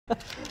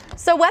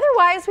So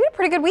weather-wise, we had a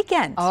pretty good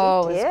weekend.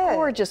 Oh, it's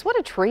gorgeous. What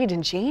a treat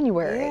in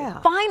January. Yeah.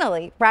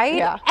 Finally, right?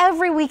 Yeah.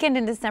 Every weekend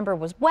in December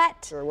was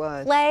wet, Sure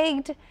was.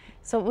 plagued.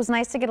 So it was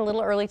nice to get a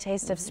little early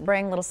taste of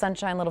spring, little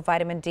sunshine, little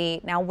vitamin D.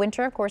 Now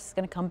winter, of course, is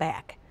going to come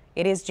back.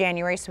 It is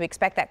January, so we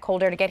expect that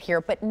cold air to get here,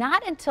 but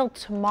not until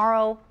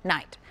tomorrow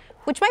night,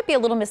 which might be a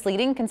little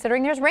misleading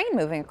considering there's rain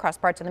moving across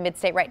parts of the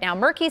mid-state right now.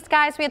 Murky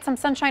skies, we had some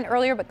sunshine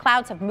earlier, but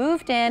clouds have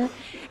moved in.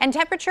 And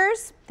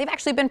temperatures, they've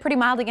actually been pretty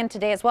mild again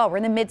today as well. We're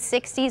in the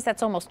mid-60s.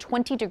 That's almost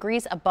 20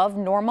 degrees above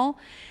normal.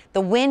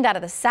 The wind out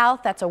of the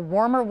south, that's a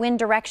warmer wind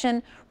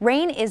direction.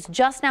 Rain is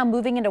just now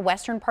moving into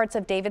western parts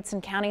of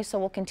Davidson County, so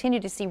we'll continue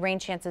to see rain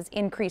chances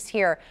increase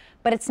here,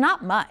 but it's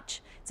not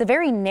much. It's a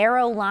very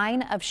narrow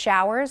line of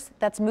showers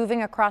that's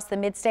moving across the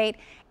mid-state,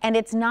 and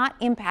it's not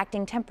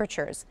impacting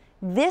temperatures.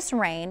 This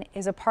rain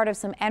is a part of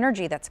some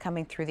energy that's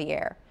coming through the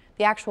air.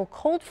 The actual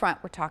cold front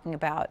we're talking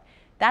about,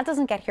 that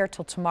doesn't get here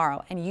till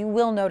tomorrow, and you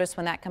will notice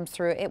when that comes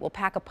through, it will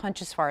pack a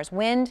punch as far as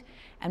wind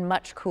and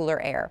much cooler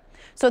air.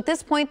 So at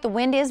this point, the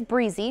wind is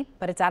breezy,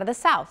 but it's out of the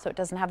south, so it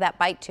doesn't have that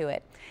bite to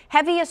it.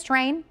 Heaviest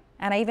rain,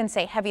 and I even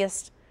say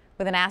heaviest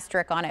with an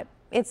asterisk on it,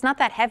 it's not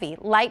that heavy.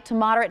 Light to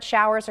moderate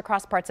showers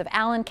across parts of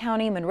Allen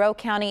County, Monroe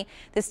County.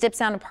 This dips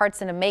down to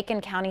parts into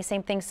Macon County,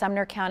 same thing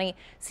Sumner County.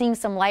 Seeing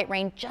some light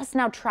rain just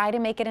now try to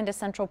make it into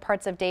central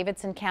parts of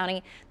Davidson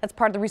County. That's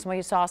part of the reason why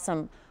you saw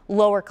some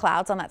lower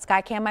clouds on that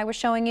sky cam I was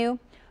showing you.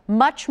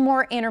 Much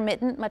more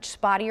intermittent, much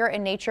spottier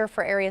in nature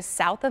for areas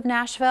south of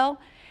Nashville.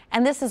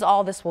 And this is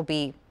all this will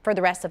be for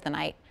the rest of the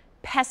night.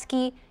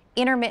 Pesky,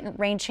 intermittent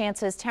rain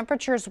chances.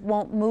 Temperatures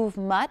won't move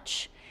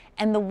much.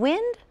 And the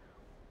wind,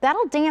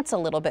 that'll dance a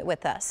little bit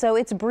with us. So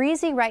it's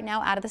breezy right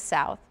now out of the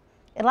south.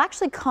 It'll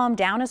actually calm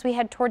down as we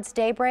head towards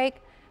daybreak,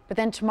 but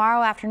then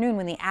tomorrow afternoon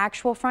when the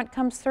actual front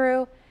comes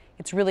through,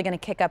 it's really going to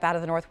kick up out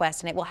of the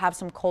northwest and it will have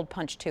some cold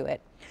punch to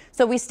it.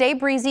 So we stay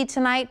breezy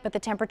tonight, but the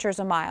temperatures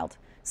are mild.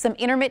 Some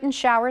intermittent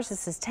showers.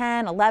 This is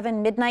 10,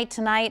 11, midnight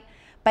tonight.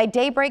 By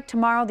daybreak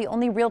tomorrow, the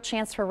only real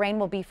chance for rain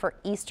will be for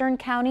eastern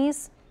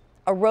counties.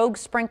 A rogue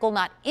sprinkle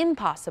not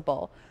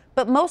impossible,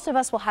 but most of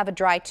us will have a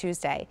dry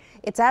Tuesday.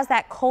 It's as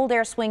that cold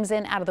air swings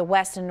in out of the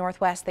west and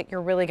northwest that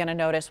you're really going to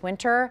notice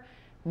winter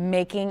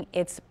making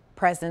its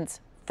presence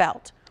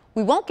felt.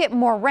 We won't get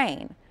more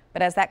rain,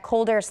 but as that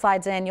cold air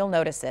slides in, you'll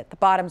notice it. The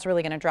bottom's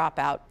really going to drop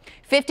out.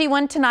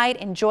 51 tonight.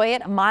 Enjoy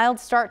it. A mild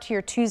start to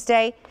your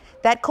Tuesday.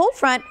 That cold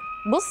front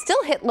will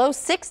still hit low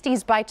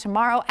 60s by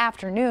tomorrow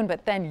afternoon,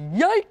 but then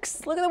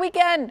yikes, look at the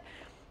weekend.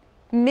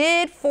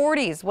 Mid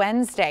 40s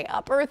Wednesday,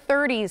 upper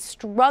 30s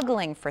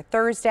struggling for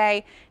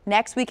Thursday.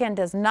 Next weekend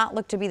does not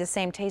look to be the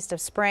same taste of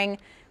spring.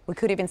 We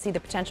could even see the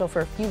potential for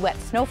a few wet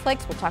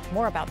snowflakes. We'll talk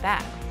more about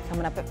that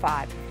coming up at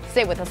 5.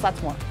 Stay with us,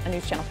 lots more on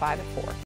News Channel 5 at 4.